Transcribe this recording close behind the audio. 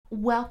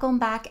Welcome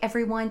back,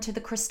 everyone, to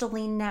the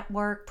Crystalline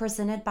Network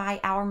presented by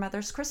Our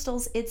Mother's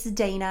Crystals. It's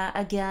Dana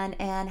again,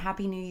 and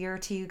Happy New Year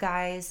to you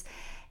guys.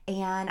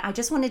 And I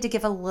just wanted to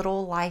give a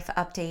little life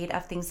update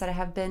of things that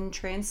have been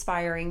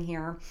transpiring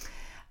here.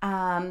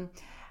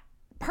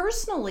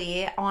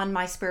 Personally, on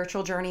my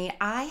spiritual journey,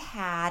 I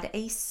had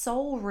a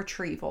soul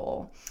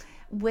retrieval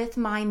with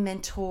my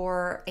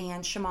mentor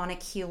and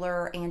shamanic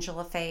healer,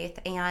 Angela Faith,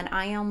 and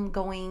I am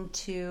going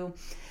to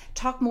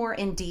talk more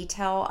in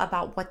detail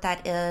about what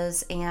that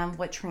is and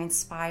what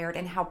transpired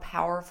and how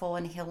powerful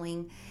and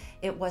healing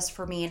it was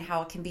for me and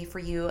how it can be for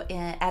you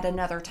at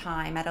another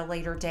time, at a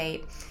later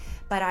date.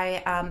 But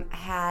I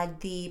had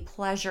the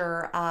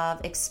pleasure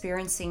of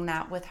experiencing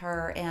that with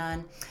her,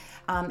 and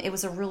it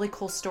was a really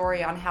cool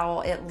story on how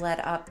it led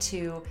up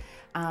to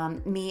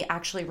me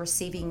actually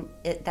receiving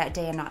it that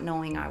day and not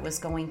knowing I was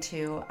going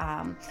to.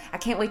 I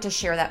can't wait to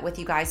share that with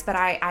you guys. But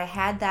I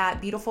had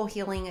that beautiful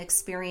healing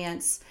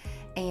experience,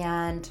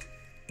 and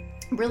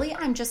really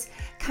I'm just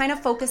kind of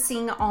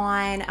focusing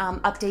on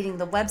updating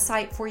the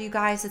website for you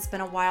guys. It's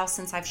been a while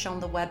since I've shown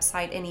the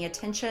website any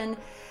attention.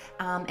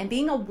 And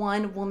being a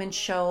one-woman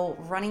show,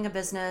 running a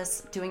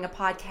business, doing a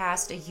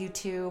podcast, a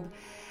YouTube,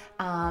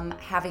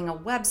 having a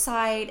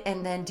website,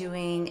 and then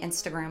doing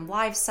Instagram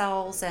live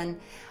sales and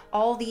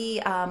all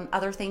the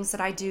other things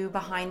that I do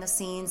behind the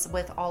scenes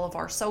with all of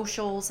our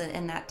socials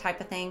and that type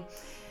of thing.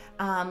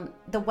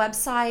 The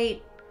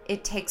website,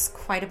 it takes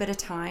quite a bit of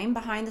time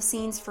behind the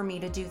scenes for me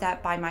to do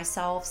that by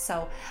myself.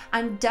 So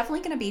I'm definitely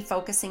going to be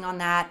focusing on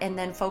that, and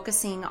then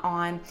focusing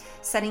on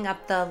setting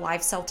up the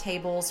live sale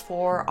tables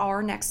for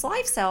our next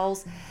live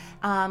sales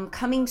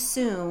coming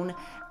soon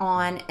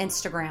on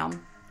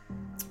Instagram.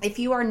 If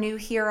you are new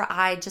here,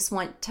 I just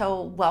want to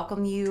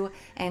welcome you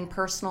and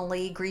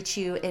personally greet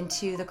you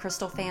into the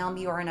Crystal Fam.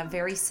 You are in a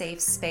very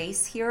safe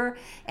space here,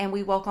 and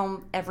we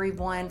welcome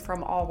everyone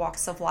from all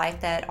walks of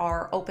life that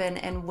are open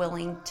and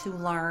willing to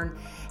learn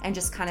and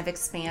just kind of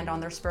expand on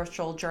their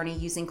spiritual journey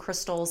using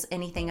crystals,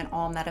 anything and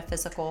all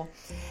metaphysical.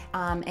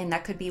 And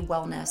that could be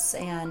wellness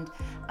and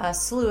a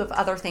slew of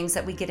other things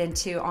that we get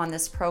into on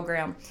this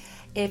program.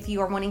 If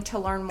you are wanting to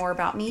learn more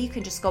about me, you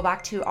can just go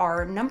back to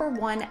our number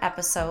one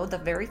episode, the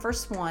very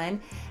first one.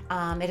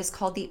 It is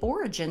called The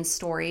Origin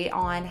Story,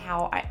 on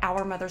how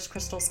Our Mother's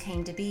Crystals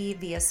came to be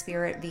via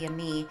spirit, via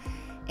me.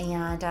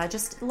 And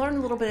just learn a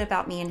little bit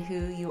about me and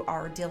who you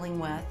are dealing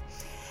with.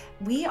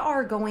 We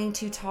are going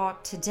to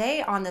talk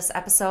today on this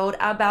episode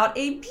about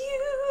a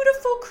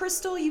beautiful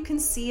crystal. You can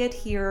see it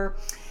here.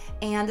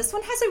 And this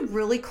one has a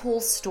really cool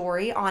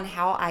story on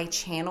how I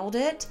channeled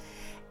it.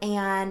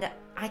 And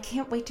I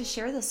can't wait to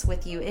share this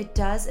with you. It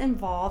does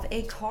involve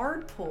a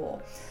card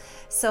pull.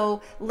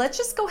 So let's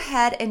just go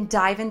ahead and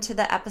dive into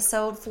the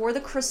episode for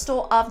the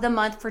crystal of the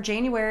month for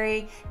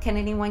January. Can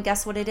anyone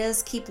guess what it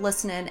is? Keep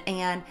listening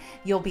and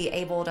you'll be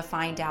able to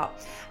find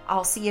out.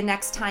 I'll see you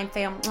next time,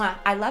 fam.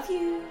 I love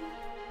you.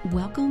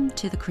 Welcome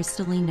to the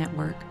Crystalline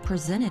Network,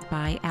 presented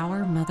by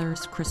Our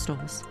Mother's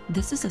Crystals.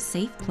 This is a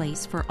safe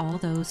place for all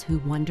those who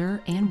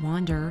wonder and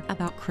wander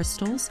about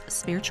crystals,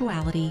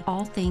 spirituality,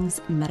 all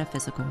things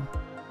metaphysical.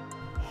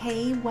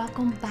 Hey,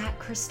 welcome back,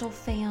 Crystal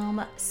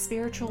Fam,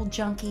 spiritual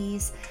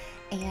junkies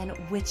and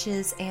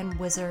witches and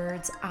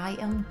wizards. I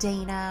am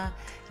Dana,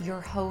 your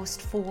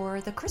host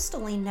for the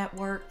Crystalline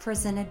Network,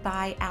 presented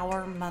by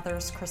Our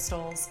Mother's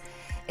Crystals.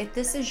 If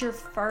this is your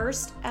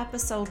first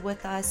episode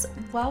with us,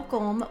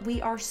 welcome.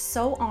 We are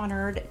so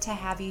honored to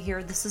have you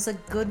here. This is a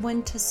good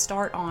one to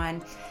start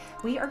on.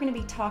 We are going to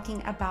be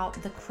talking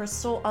about the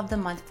crystal of the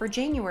month for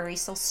January.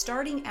 So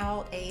starting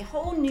out a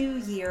whole new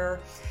year,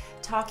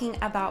 talking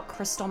about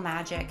crystal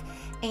magic.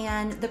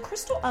 And the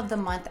crystal of the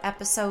month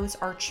episodes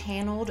are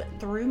channeled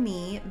through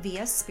me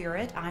via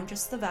spirit. I'm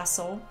just the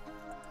vessel.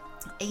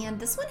 And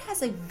this one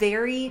has a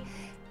very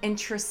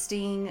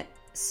interesting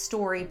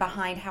story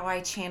behind how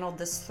I channeled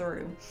this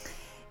through.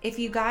 If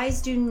you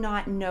guys do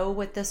not know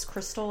what this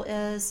crystal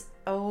is,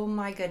 oh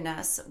my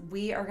goodness,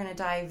 we are going to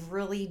dive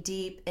really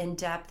deep in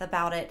depth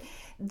about it.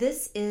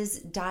 This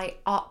is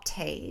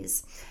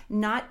Dioptase,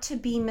 not to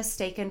be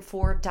mistaken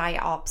for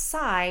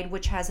Diopside,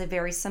 which has a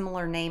very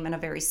similar name and a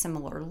very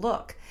similar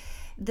look.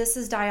 This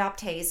is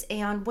Dioptase,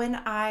 and when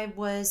I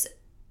was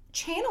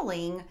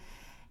channeling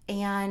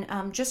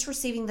and just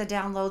receiving the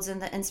downloads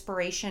and the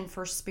inspiration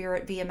for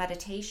spirit via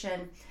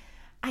meditation,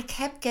 I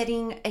kept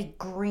getting a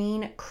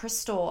green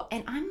crystal,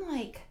 and I'm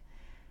like,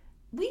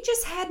 we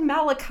just had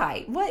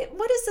malachite.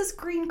 What is this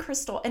green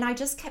crystal? And I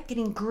just kept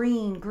getting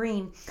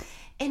green.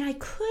 And I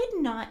could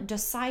not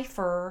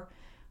decipher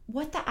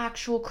what the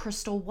actual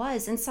crystal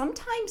was. And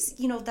sometimes,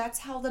 that's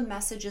how the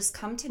messages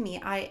come to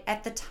me. I,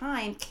 at the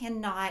time,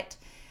 cannot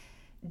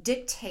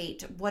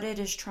dictate what it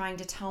is trying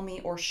to tell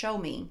me or show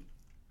me.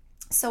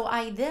 So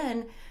I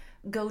then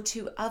go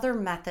to other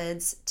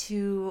methods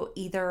to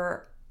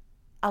either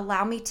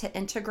allow me to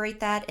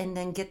integrate that and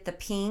then get the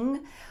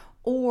ping,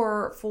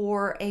 or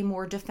for a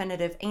more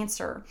definitive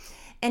answer.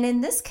 And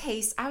in this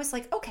case, I was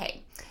like,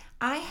 okay,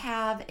 I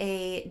have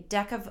a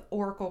deck of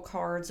oracle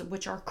cards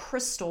which are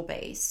crystal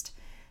based.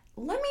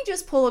 let me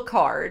just pull a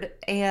card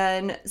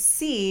and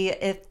see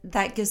if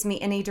that gives me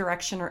any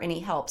direction or any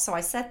help. So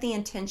I set the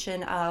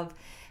intention of,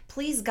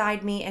 please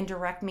guide me and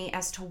direct me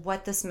as to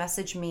what this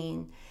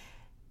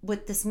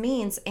what this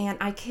means. And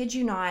I kid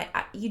you not,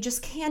 you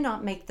just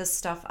cannot make this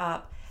stuff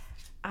up.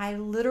 I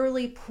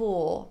literally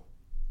pull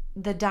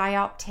the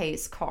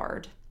Dioptase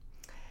card,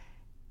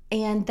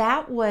 and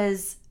that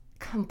was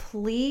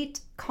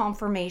complete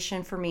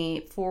confirmation for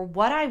me for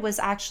what I was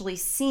actually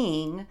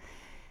seeing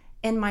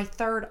in my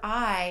third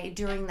eye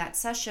during that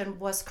session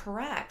was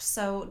correct.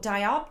 So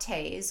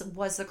Dioptase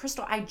was the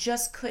crystal. I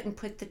just couldn't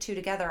put the two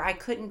together. I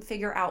couldn't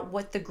figure out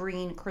what the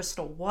green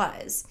crystal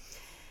was.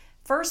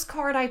 First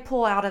card I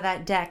pull out of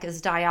that deck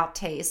is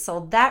Dioptase.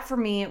 So that for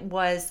me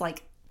was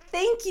like,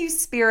 thank you,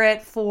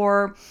 Spirit,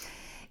 for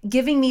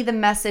giving me the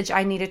message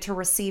I needed to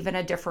receive in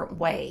a different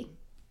way.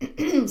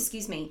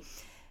 Excuse me.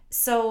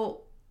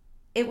 So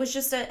it was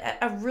just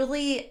a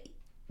really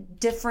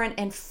different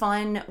and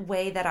fun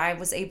way that I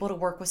was able to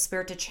work with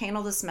Spirit to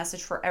channel this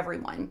message for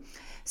everyone.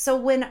 So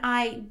when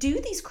I do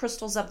these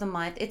crystals of the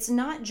month, it's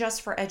not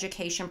just for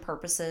education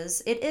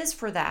purposes. It is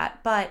for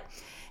that, but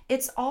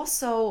it's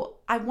also,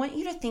 I want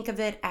you to think of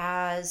it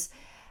as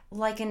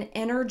like an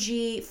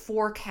energy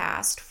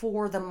forecast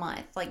for the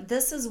month. Like,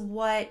 this is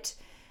what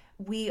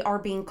we are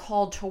being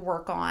called to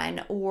work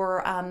on,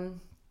 or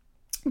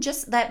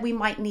just that we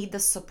might need the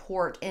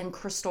support in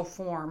crystal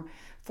form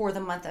for the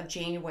month of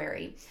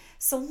January.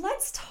 So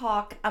let's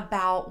talk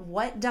about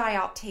what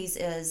Dioptase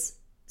is.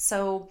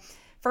 So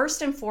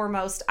first and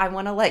foremost, I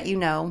want to let you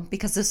know,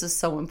 because this is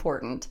so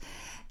important,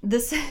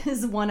 this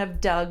is one of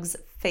Doug's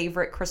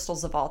favorite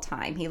crystals of all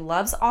time. He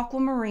loves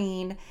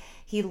aquamarine,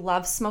 he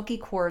loves smoky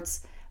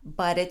quartz,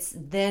 but it's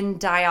then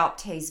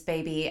Dioptase,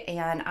 baby.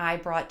 And I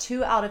brought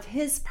two out of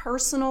his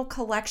personal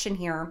collection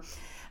here.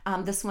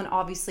 This one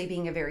obviously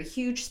being a very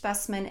huge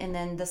specimen, and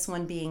then this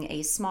one being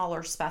a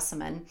smaller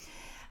specimen.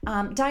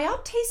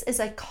 Dioptase is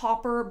a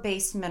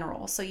copper-based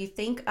mineral. So you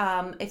think,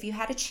 if you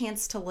had a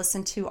chance to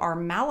listen to our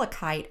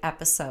malachite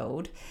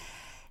episode,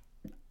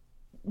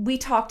 we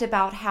talked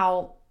about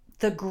how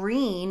the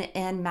green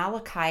in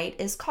malachite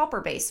is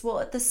copper-based.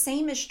 Well, the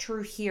same is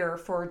true here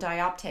for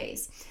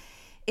Dioptase.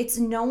 It's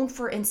known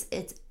for its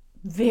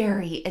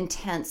very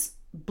intense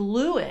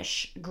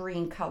bluish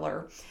green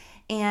color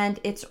and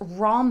its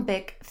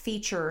rhombic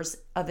features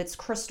of its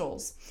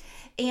crystals.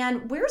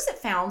 And where is it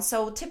found?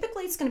 So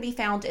typically it's going to be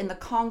found in the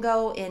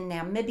Congo, in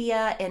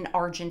Namibia, in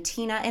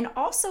Argentina, and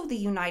also the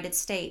United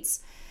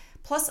States,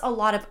 plus a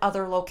lot of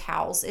other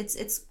locales.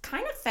 It's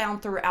kind of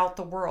found throughout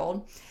the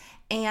world.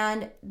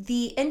 And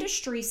the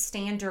industry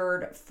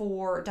standard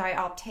for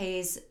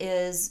Dioptase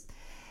is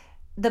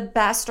the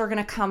best are going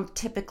to come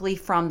typically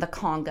from the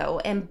Congo.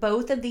 And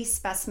both of these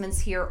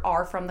specimens here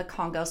are from the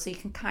Congo, so you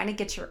can kind of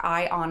get your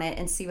eye on it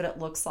and see what it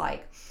looks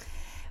like.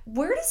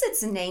 Where does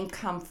its name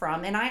come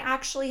from? And I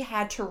actually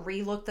had to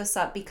relook this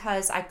up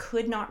because I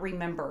could not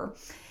remember.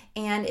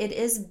 And it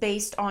is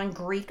based on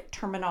Greek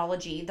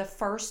terminology. The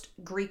first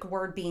Greek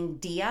word being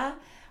dia,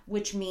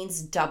 which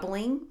means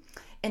doubling.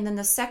 And then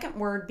the second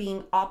word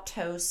being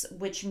optos,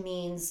 which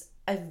means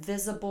a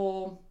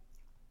visible,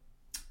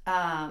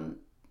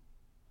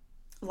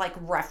 like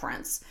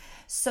reference.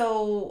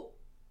 So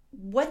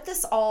what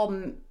this all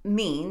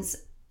means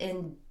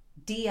in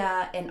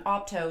dia and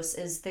optos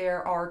is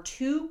there are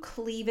two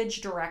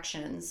cleavage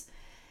directions,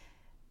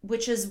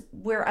 which is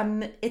where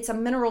it's a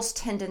mineral's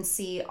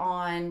tendency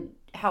on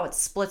how it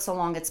splits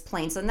along its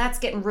planes. And that's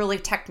getting really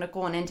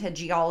technical and into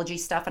geology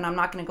stuff, and I'm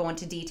not going to go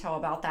into detail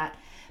about that.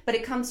 But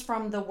it comes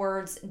from the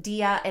words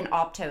dia and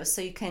optos,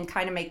 so you can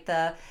kind of make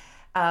the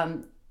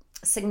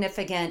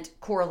significant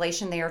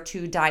correlation there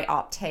to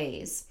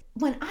Dioptase.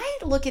 When I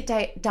look at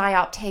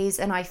Dioptase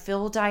and I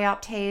feel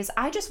Dioptase,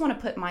 I just want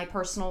to put my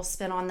personal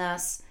spin on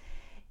this.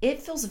 It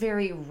feels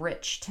very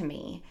rich to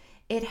me.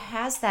 It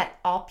has that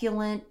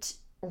opulent,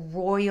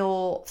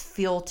 royal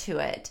feel to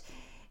it.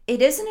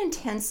 It is an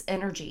intense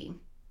energy.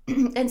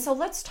 And so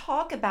let's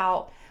talk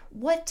about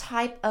what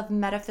type of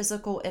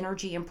metaphysical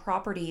energy and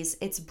properties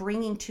it's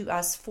bringing to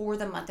us for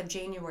the month of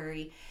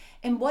January,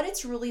 and what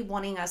it's really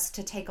wanting us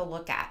to take a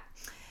look at.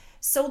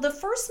 So the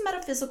first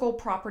metaphysical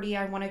property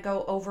I want to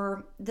go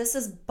over, this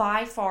is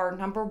by far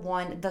number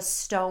one, the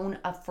stone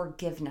of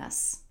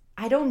forgiveness.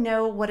 I don't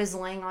know what is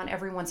laying on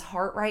everyone's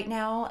heart right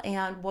now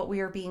and what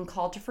we are being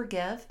called to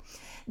forgive.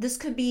 This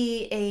could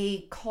be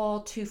a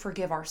call to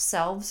forgive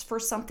ourselves for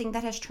something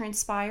that has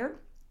transpired,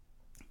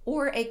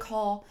 or a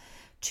call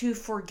to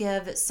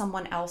forgive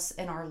someone else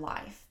in our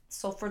life.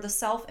 So for the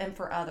self and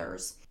for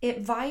others.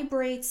 It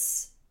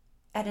vibrates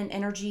at an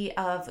energy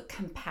of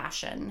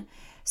compassion.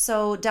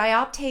 So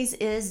Dioptase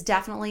is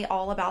definitely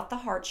all about the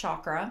heart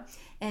chakra,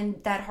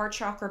 and that heart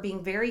chakra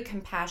being very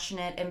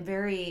compassionate and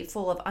very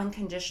full of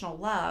unconditional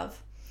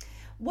love.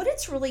 What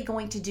it's really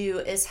going to do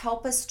is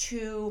help us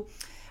to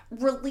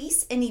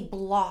release any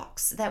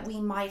blocks that we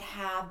might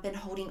have been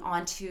holding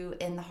on to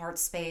in the heart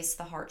space,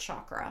 the heart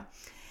chakra.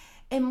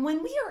 And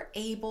when we are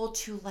able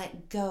to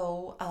let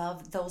go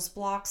of those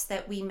blocks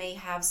that we may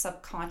have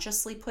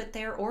subconsciously put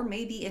there or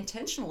maybe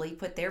intentionally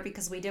put there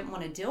because we didn't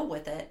want to deal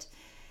with it,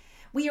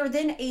 we are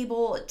then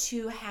able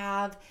to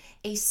have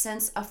a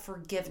sense of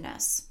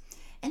forgiveness.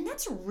 And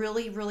that's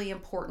really, really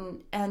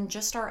important in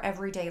just our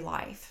everyday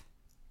life.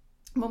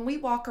 When we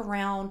walk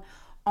around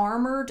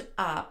armored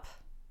up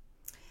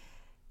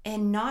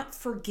and not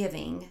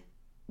forgiving,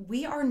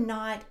 we are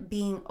not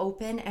being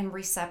open and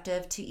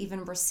receptive to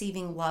even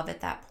receiving love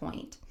at that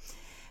point.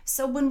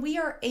 So when we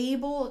are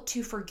able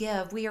to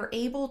forgive, we are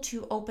able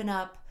to open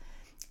up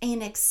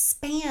and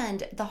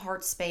expand the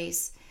heart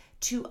space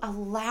to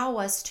allow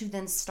us to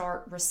then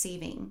start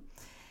receiving.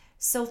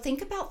 So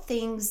think about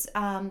things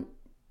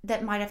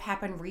that might have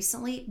happened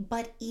recently,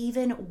 but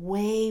even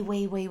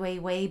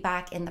way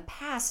back in the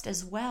past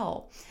as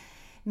well.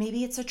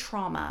 Maybe it's a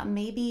trauma.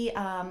 Maybe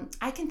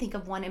I can think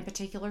of one in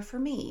particular for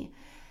me.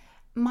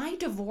 My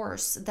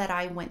divorce that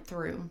I went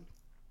through,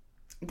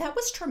 that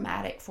was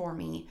traumatic for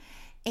me.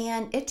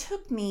 And it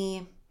took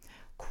me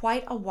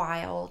quite a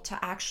while to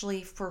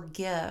actually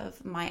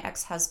forgive my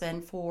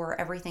ex-husband for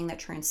everything that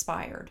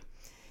transpired.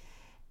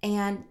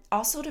 And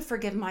also to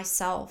forgive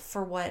myself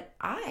for what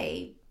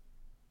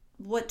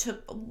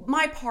took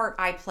my part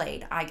I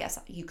played, I guess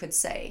you could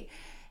say.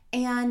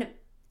 And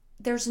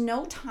there's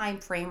no time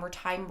frame or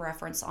time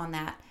reference on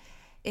that.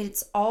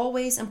 It's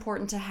always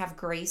important to have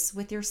grace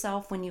with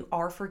yourself when you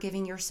are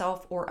forgiving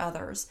yourself or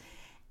others.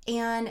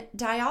 And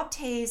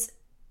Dioptase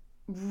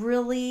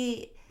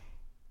really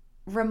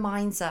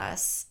reminds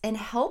us and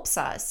helps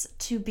us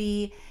to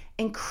be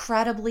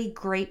incredibly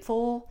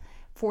grateful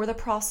for the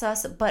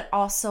process, but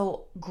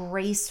also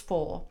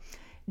graceful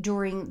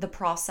during the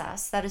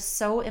process. That is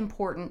so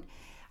important.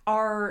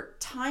 Our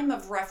time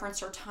of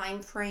reference or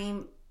time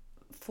frame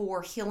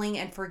for healing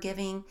and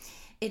forgiving,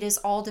 it is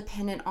all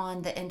dependent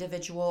on the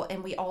individual,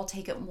 and we all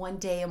take it one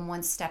day and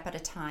one step at a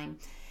time.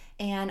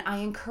 And I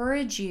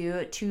encourage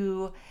you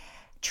to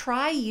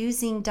try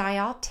using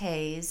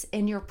Dioptase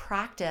in your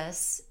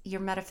practice,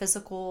 your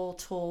metaphysical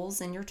tools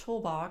in your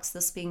toolbox,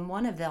 this being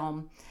one of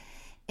them,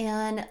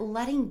 and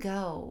letting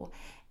go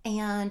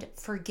and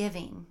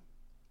forgiving,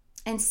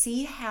 and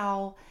see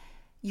how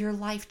your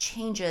life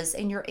changes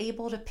and you're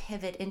able to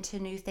pivot into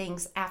new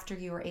things after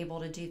you are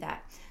able to do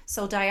that.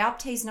 So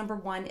Dioptase number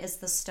 1 is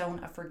the stone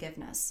of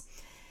forgiveness.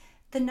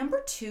 The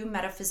number 2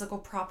 metaphysical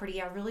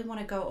property I really want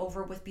to go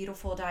over with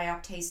beautiful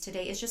Dioptase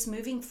today is just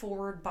moving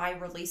forward by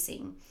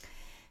releasing.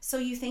 So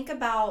you think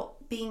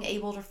about being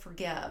able to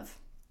forgive.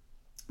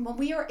 When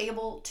we are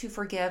able to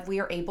forgive, we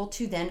are able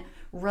to then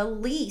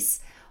release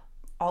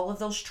all of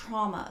those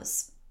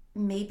traumas.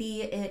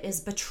 Maybe it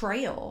is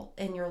betrayal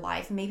in your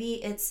life.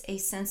 Maybe it's a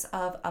sense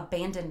of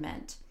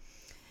abandonment.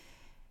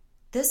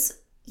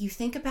 You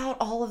think about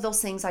all of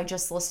those things I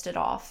just listed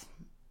off.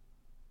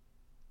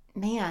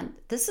 Man,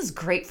 this is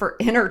great for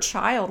inner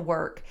child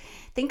work.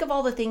 Think of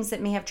all the things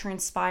that may have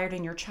transpired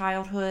in your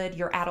childhood,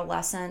 your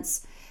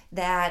adolescence,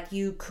 that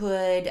you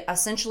could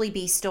essentially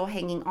be still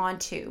hanging on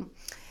to.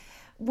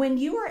 When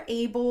you are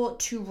able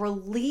to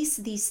release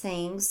these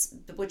things,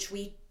 which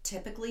we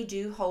typically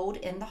do hold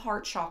in the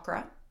heart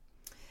chakra,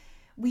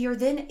 we are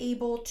then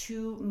able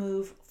to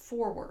move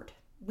forward.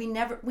 We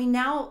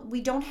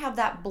don't have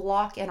that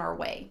block in our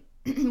way.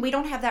 We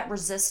don't have that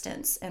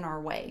resistance in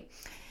our way.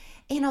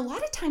 And a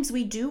lot of times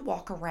we do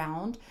walk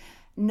around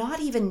not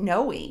even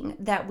knowing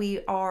that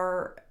we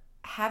are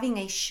having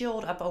a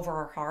shield up over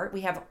our heart.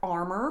 We have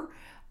armor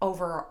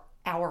over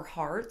our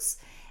hearts,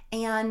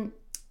 and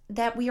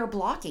that we are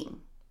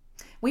blocking.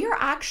 We are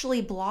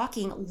actually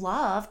blocking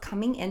love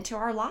coming into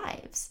our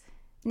lives.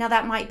 Now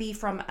that might be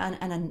from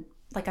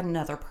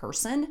another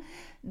person.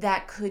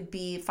 That could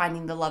be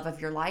finding the love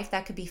of your life.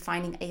 That could be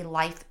finding a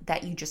life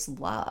that you just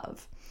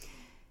love.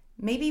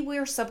 Maybe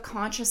we're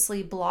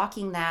subconsciously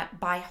blocking that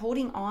by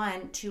holding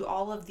on to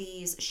all of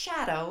these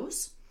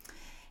shadows,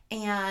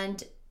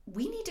 and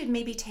we need to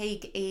maybe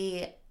take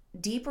a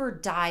deeper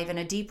dive and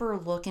a deeper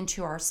look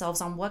into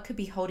ourselves on what could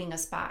be holding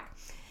us back.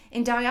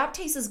 And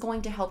Dioptase is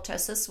going to help to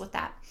assist with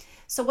that.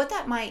 So what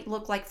that might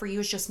look like for you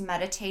is just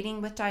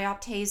meditating with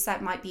Dioptase.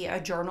 That might be a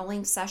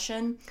journaling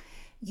session.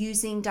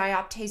 Using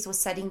Dioptase with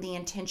setting the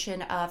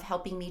intention of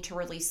helping me to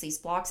release these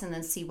blocks and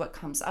then see what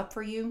comes up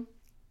for you.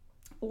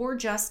 Or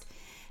just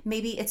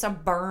maybe it's a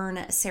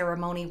burn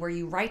ceremony where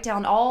you write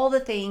down all the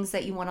things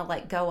that you want to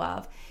let go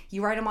of.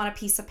 You write them on a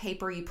piece of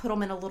paper, you put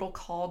them in a little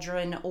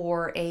cauldron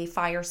or a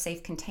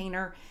fire-safe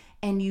container,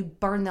 and you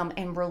burn them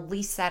and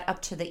release that up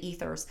to the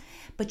ethers.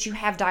 But you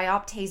have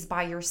Dioptase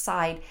by your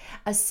side,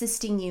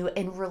 assisting you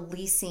in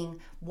releasing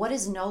what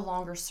is no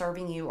longer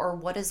serving you or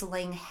what is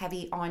laying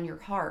heavy on your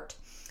heart.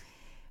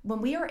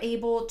 When we are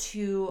able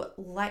to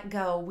let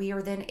go, we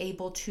are then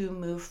able to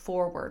move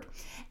forward.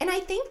 And I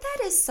think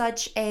that is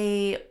such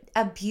a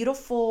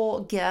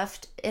beautiful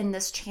gift in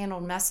this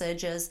channeled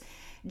message is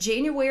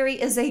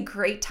January is a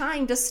great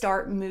time to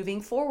start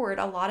moving forward.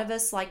 A lot of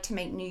us like to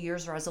make New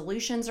Year's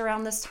resolutions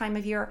around this time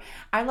of year.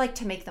 I like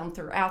to make them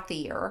throughout the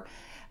year.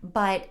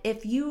 But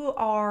if you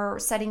are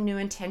setting new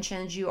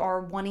intentions, you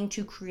are wanting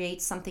to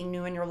create something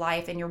new in your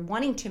life and you're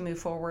wanting to move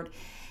forward,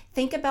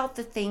 think about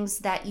the things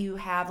that you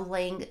have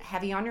laying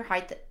heavy on your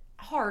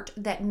heart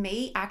that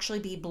may actually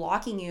be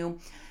blocking you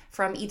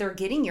from either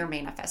getting your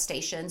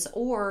manifestations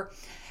or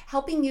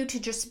helping you to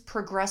just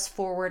progress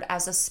forward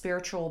as a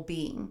spiritual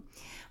being.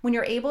 When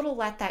you're able to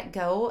let that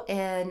go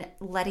and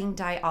letting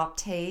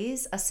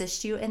Dioptase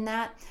assist you in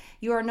that,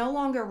 you are no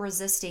longer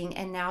resisting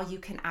and now you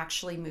can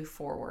actually move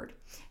forward.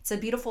 It's a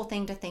beautiful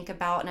thing to think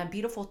about and a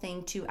beautiful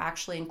thing to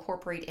actually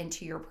incorporate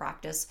into your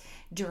practice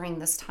during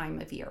this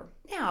time of year.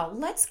 Now,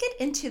 let's get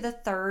into the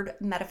third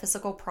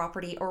metaphysical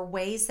property or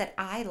ways that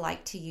I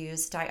like to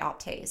use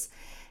Dioptase.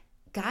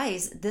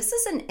 Guys, this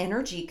is an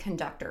energy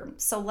conductor.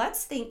 So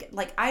let's think,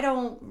 like, I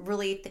don't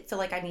really feel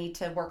like I need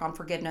to work on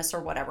forgiveness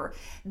or whatever.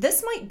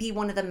 This might be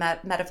one of the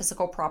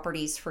metaphysical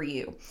properties for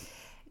you.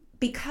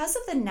 Because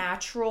of the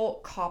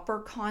natural copper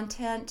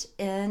content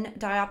in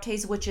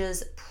Dioptase, which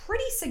is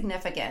pretty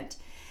significant,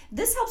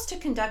 this helps to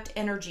conduct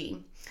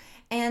energy.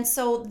 And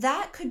so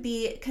that could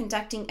be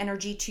conducting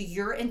energy to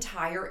your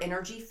entire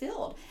energy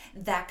field.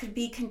 That could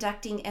be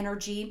conducting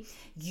energy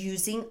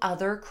using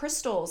other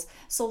crystals.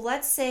 So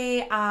let's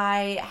say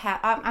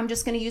I'm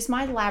just going to use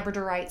my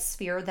labradorite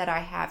sphere that I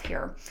have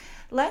here.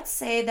 Let's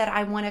say that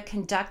I want to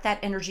conduct that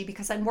energy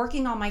because I'm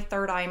working on my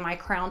third eye, my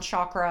crown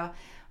chakra,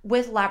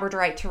 with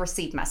labradorite to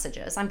receive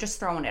messages. I'm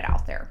just throwing it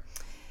out there.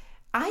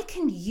 I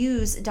can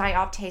use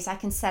Dioptase. I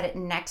can set it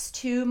next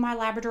to my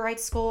labradorite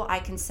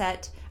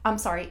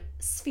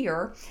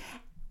sphere,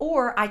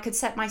 or I could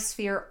set my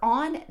sphere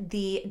on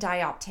the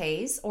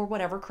Dioptase or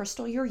whatever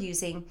crystal you're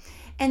using,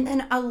 and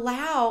then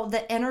allow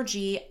the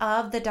energy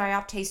of the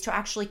Dioptase to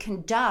actually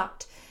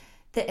conduct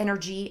the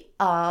energy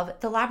of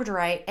the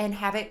labradorite and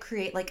have it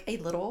create like a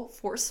little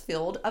force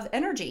field of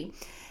energy.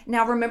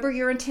 Now, remember,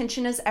 your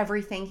intention is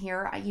everything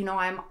here. You know,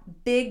 I'm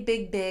big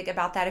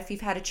about that. If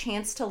you've had a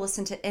chance to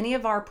listen to any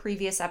of our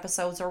previous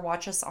episodes or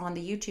watch us on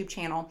the YouTube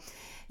channel,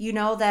 you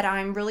know that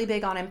I'm really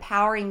big on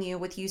empowering you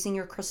with using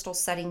your crystal,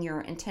 setting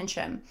your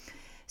intention.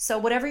 So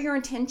whatever your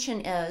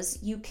intention is,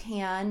 you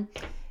can,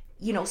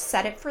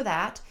 set it for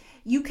that.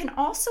 You can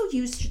also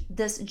use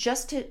this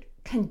just to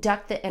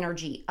conduct the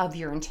energy of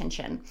your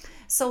intention.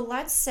 So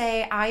let's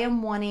say I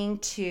am wanting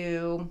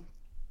to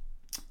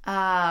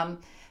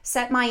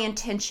set my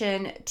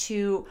intention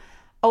to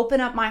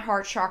open up my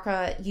heart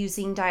chakra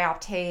using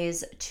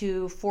Dioptase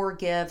to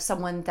forgive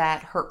someone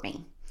that hurt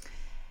me.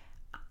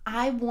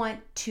 I want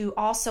to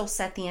also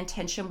set the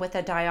intention with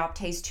a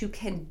Dioptase to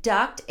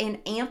conduct and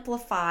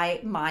amplify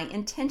my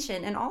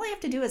intention. And all I have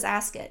to do is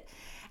ask it.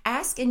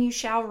 Ask and you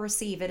shall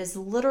receive. It is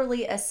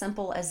literally as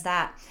simple as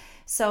that.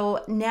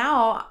 So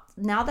now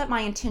that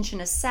my intention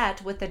is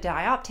set with the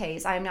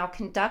Dioptase, I am now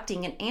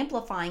conducting and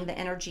amplifying the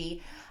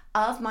energy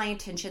of my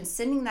intention,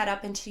 sending that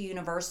up into the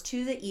universe,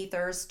 to the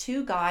ethers,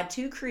 to God,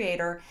 to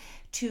Creator,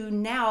 to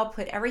now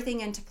put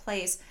everything into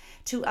place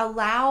to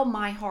allow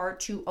my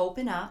heart to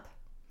open up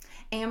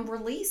and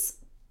release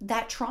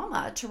that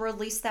trauma, to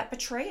release that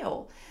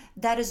betrayal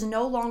that is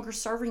no longer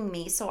serving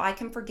me, so I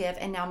can forgive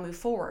and now move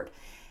forward.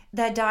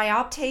 The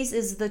Dioptase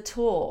is the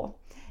tool.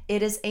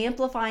 It is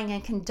amplifying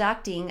and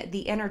conducting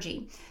the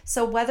energy.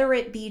 So whether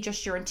it be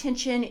just your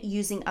intention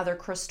using other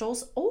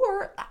crystals,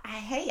 or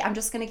hey, I'm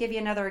just going to give you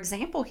another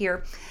example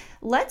here.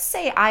 Let's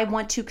say I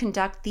want to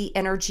conduct the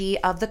energy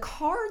of the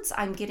cards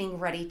I'm getting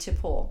ready to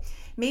pull.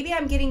 Maybe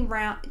I'm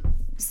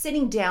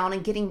sitting down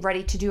and getting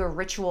ready to do a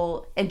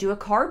ritual and do a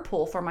card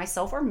pull for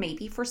myself or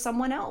maybe for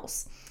someone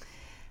else.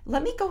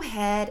 Let me go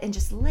ahead and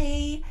just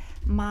lay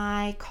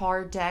my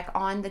card deck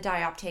on the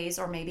Dioptase,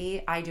 or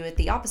maybe I do it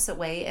the opposite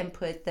way and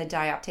put the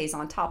Dioptase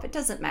on top. It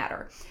doesn't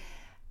matter.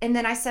 And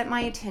then I set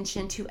my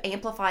intention to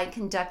amplify and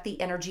conduct the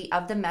energy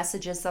of the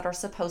messages that are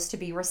supposed to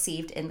be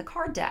received in the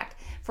card deck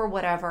for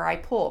whatever I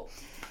pull.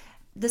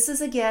 This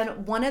is,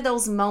 again, one of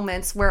those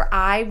moments where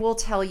I will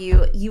tell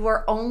you, you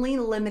are only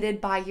limited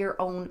by your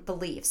own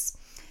beliefs.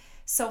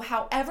 So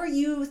however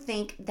you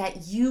think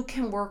that you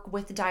can work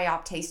with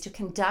Dioptase to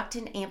conduct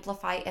and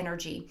amplify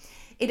energy,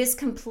 it is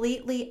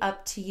completely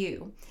up to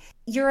you.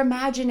 Your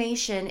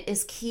imagination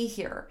is key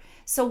here.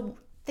 So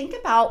think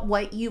about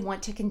what you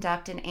want to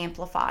conduct and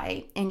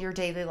amplify in your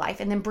daily life,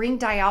 and then bring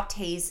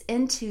Dioptase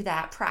into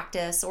that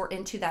practice or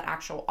into that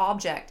actual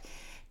object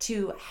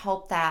to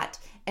help that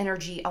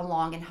energy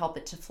along and help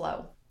it to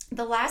flow.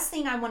 The last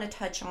thing I want to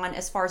touch on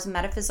as far as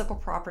metaphysical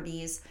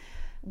properties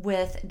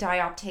with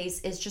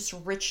Dioptase is just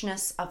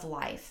richness of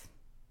life.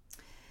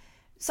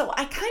 So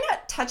I kind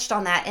of touched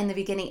on that in the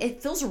beginning.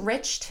 It feels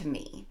rich to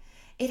me.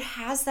 It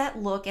has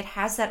that look, it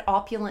has that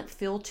opulent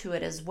feel to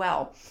it as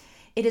well.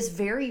 It is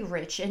very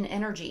rich in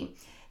energy.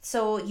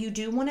 So you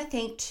do want to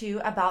think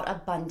too about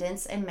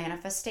abundance and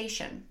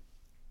manifestation.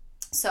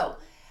 So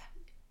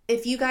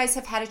if you guys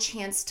have had a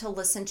chance to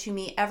listen to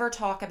me ever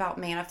talk about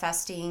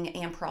manifesting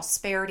and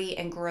prosperity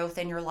and growth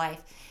in your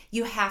life,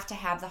 you have to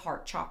have the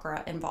heart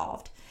chakra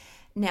involved.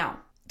 Now,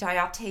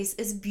 Dioptase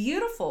is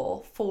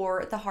beautiful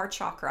for the heart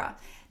chakra,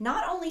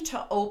 not only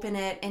to open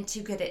it and to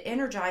get it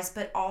energized,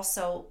 but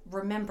also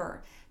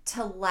remember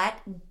to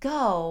let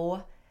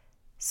go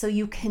so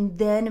you can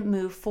then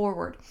move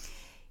forward.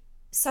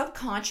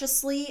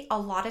 Subconsciously, a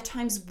lot of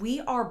times we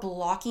are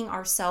blocking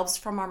ourselves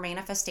from our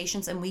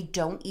manifestations and we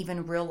don't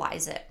even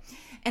realize it.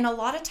 And a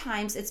lot of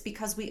times it's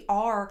because we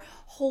are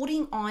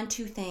holding on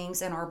to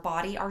things in our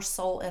body, our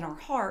soul, and our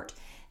heart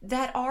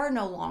that are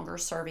no longer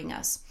serving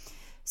us.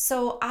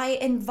 So I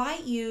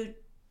invite you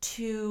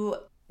to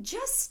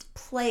just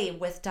play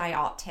with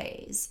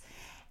Dioptase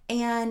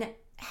and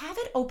have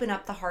it open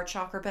up the heart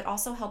chakra, but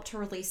also help to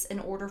release in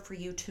order for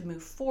you to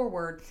move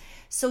forward.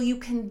 So you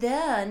can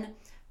then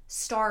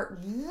start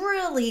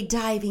really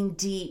diving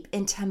deep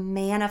into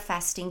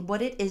manifesting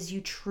what it is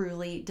you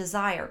truly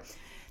desire.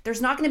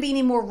 There's not going to be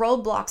any more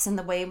roadblocks in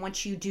the way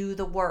once you do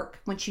the work,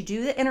 once you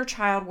do the inner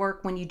child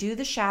work, when you do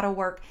the shadow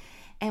work,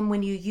 and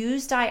when you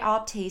use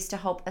Dioptase to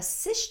help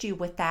assist you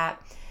with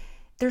that.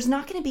 There's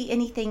not going to be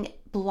anything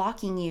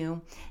blocking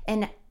you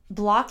and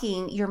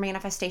blocking your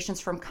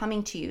manifestations from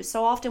coming to you.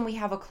 So often we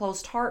have a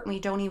closed heart and we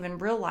don't even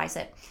realize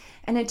it.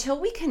 And until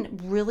we can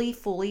really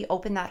fully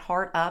open that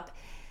heart up,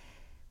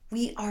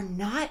 we are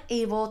not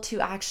able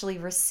to actually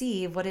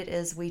receive what it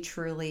is we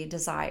truly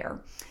desire.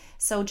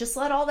 So just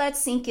let all that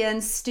sink in,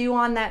 stew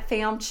on that,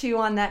 fam, chew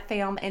on that,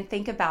 fam, and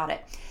think about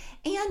it.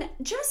 And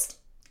just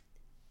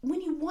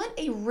when you want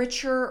a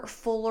richer,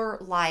 fuller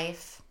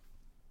life,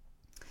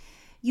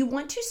 you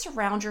want to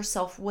surround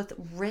yourself with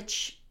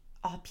rich,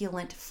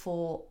 opulent,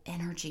 full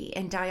energy.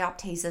 And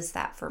Dioptase is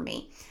that for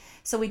me.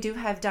 So we do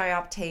have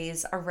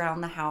Dioptase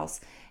around the house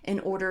in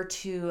order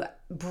to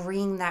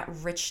bring that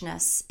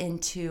richness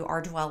into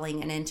our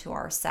dwelling and into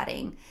our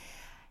setting.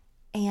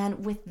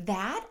 And with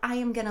that, I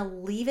am going to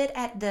leave it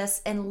at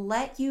this and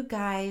let you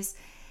guys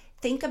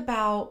think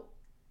about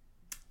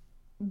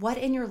what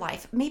in your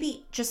life,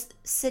 maybe just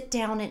sit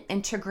down and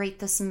integrate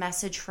this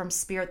message from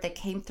Spirit that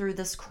came through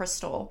this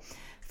crystal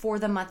for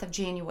the month of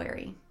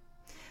January.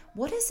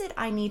 What is it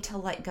I need to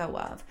let go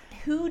of?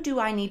 Who do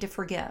I need to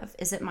forgive?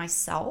 Is it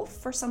myself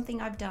for something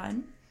I've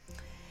done?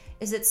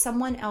 Is it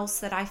someone else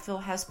that I feel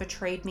has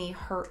betrayed me,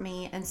 hurt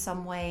me in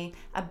some way,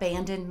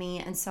 abandoned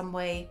me in some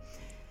way?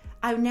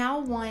 I now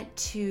want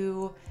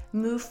to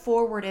move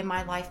forward in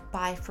my life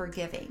by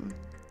forgiving.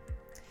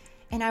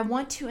 And I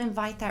want to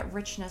invite that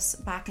richness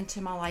back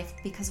into my life,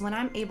 because when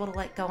I'm able to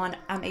let go and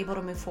I'm able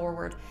to move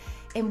forward.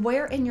 And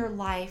where in your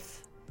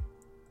life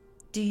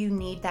do you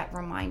need that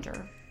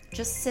reminder?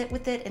 Just sit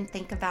with it and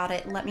think about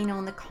it. Let me know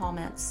in the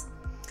comments.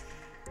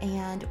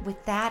 And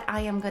with that,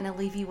 I am going to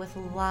leave you with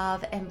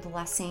love and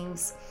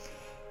blessings.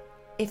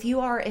 If you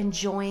are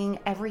enjoying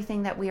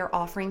everything that we are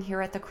offering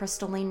here at the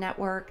Crystalline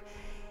Network,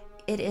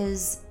 it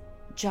is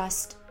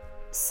just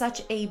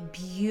such a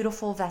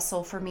beautiful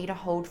vessel for me to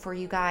hold for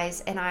you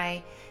guys, and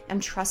I am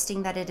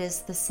trusting that it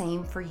is the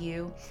same for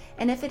you.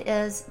 And if it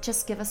is,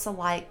 just give us a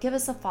like, give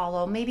us a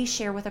follow, maybe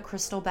share with a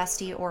crystal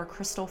bestie or a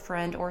crystal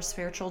friend or a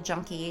spiritual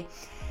junkie,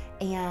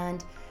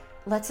 and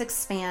let's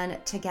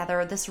expand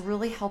together. This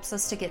really helps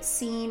us to get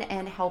seen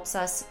and helps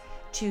us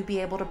to be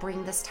able to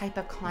bring this type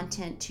of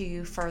content to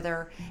you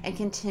further and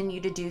continue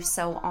to do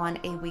so on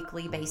a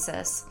weekly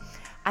basis.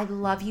 I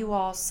love you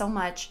all so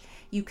much.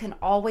 You can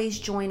always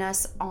join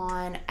us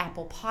on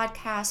Apple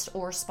Podcast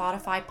or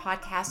Spotify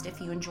Podcast if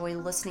you enjoy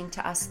listening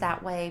to us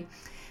that way.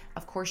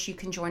 Of course, you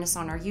can join us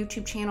on our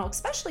YouTube channel,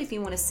 especially if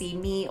you want to see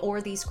me or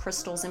these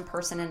crystals in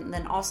person and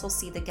then also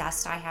see the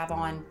guest I have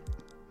on.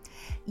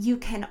 You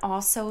can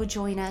also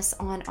join us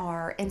on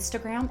our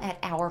Instagram at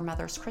Our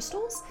Mother's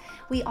Crystals.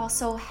 We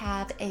also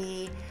have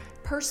a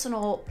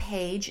personal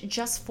page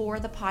just for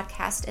the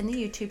podcast and the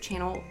YouTube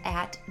channel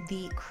at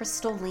the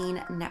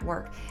Crystalline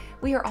Network.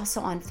 We are also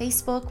on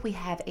Facebook. We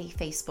have a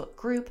Facebook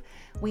group.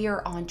 We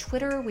are on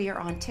Twitter. We are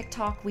on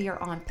TikTok. We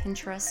are on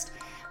Pinterest.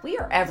 We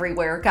are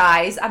everywhere,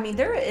 guys. I mean,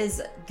 there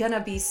is going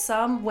to be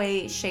some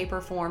way, shape,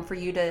 or form for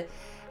you to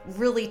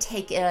really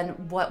take in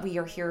what we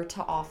are here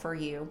to offer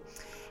you.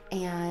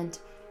 And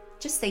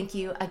just thank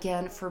you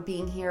again for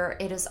being here.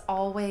 It is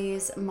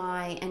always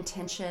my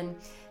intention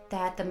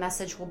that the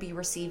message will be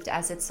received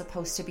as it's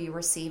supposed to be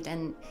received,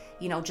 and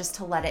just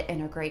to let it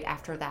integrate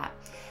after that.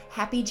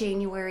 Happy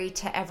January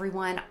to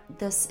everyone.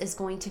 This is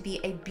going to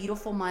be a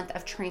beautiful month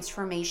of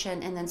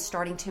transformation and then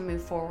starting to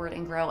move forward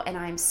and grow, and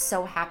I'm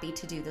so happy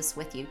to do this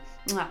with you.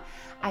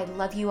 I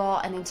love you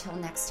all, and until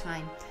next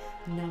time,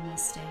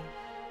 namaste.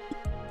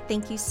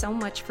 Thank you so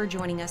much for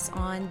joining us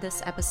on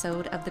this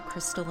episode of the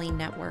Crystalline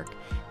Network.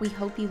 We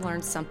hope you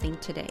learned something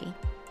today.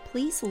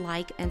 Please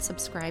like and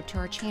subscribe to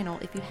our channel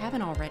if you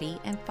haven't already,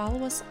 and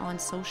follow us on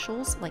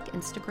socials like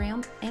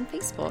Instagram and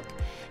Facebook,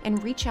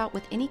 and reach out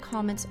with any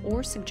comments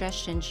or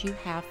suggestions you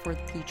have for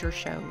future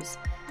shows.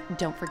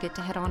 Don't forget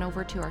to head on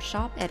over to our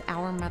shop at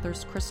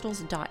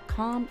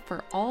ourmotherscrystals.com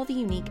for all the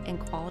unique and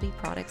quality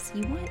products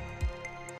you want.